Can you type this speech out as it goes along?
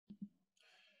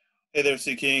Hey there,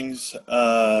 Sea Kings.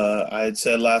 I had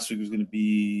said last week was going to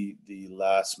be the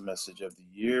last message of the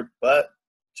year, but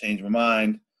changed my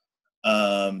mind.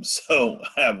 So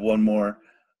I have one more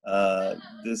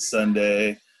this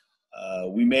Sunday.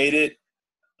 We made it.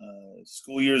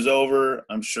 School year's over.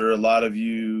 I'm sure a lot of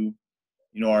you,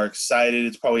 are excited.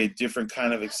 It's probably a different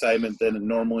kind of excitement than it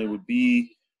normally would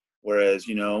be. Whereas,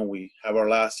 we have our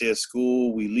last day of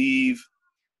school, we leave,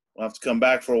 we'll have to come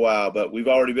back for a while, but we've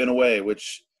already been away,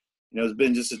 which has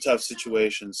been just a tough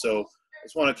situation. So I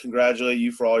just want to congratulate you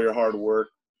for all your hard work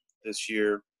this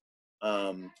year.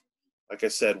 Um, like I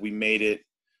said, we made it.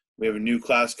 We have a new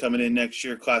class coming in next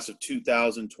year, class of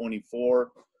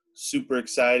 2024. Super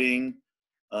exciting.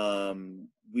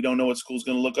 We don't know what school's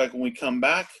going to look like when we come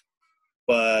back,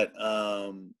 but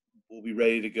we'll be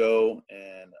ready to go,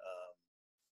 and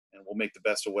we'll make the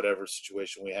best of whatever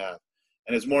situation we have.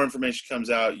 And as more information comes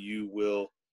out, you will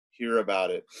hear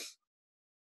about it.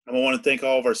 I want to thank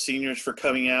all of our seniors for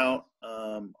coming out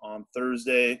on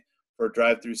Thursday for a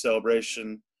drive-through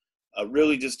celebration.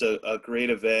 Really just a great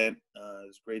event. It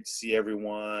was great to see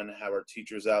everyone, have our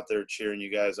teachers out there cheering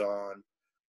you guys on.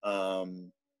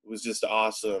 It was just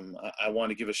awesome. I want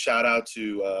to give a shout out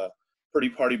to Pretty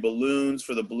Party Balloons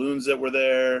for the balloons that were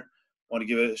there. I want to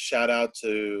give a shout out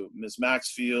to Ms.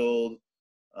 Maxfield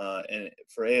and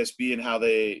for ASB and how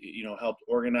they, helped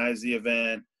organize the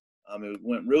event. It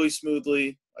went really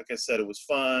smoothly. Like I said, it was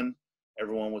fun.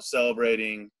 Everyone was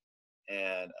celebrating,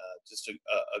 and just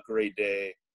a great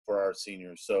day for our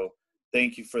seniors. So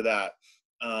thank you for that.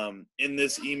 In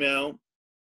this email,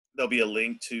 there'll be a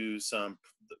link to some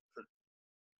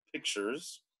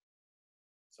pictures.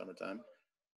 Summertime.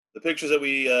 The pictures that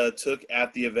we took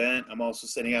at the event. I'm also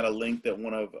sending out a link that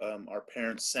one of our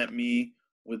parents sent me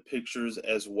with pictures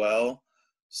as well.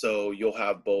 So you'll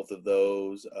have both of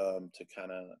those to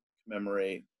kind of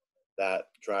commemorate that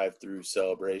drive-through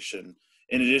celebration.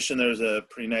 In addition, there's a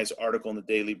pretty nice article in the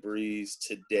Daily Breeze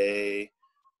today.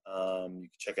 You can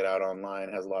check it out online.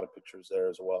 It has a lot of pictures there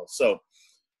as well. So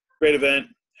great event.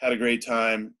 Had a great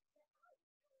time.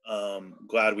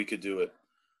 Glad we could do it.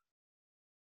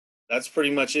 That's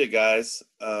pretty much it, guys.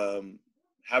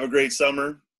 Have a great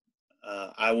summer.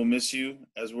 I will miss you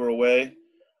as we're away.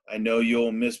 I know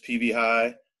you'll miss PV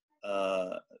High.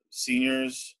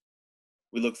 Seniors,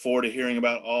 we look forward to hearing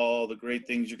about all the great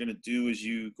things you're going to do as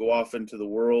you go off into the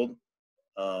world.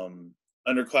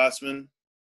 Underclassmen,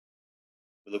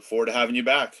 we look forward to having you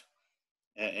back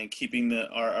and keeping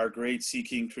our great Sea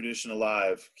King tradition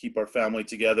alive, keep our family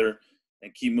together,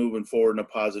 and keep moving forward in a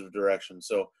positive direction.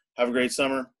 So have a great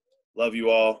summer. Love you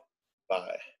all.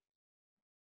 Bye.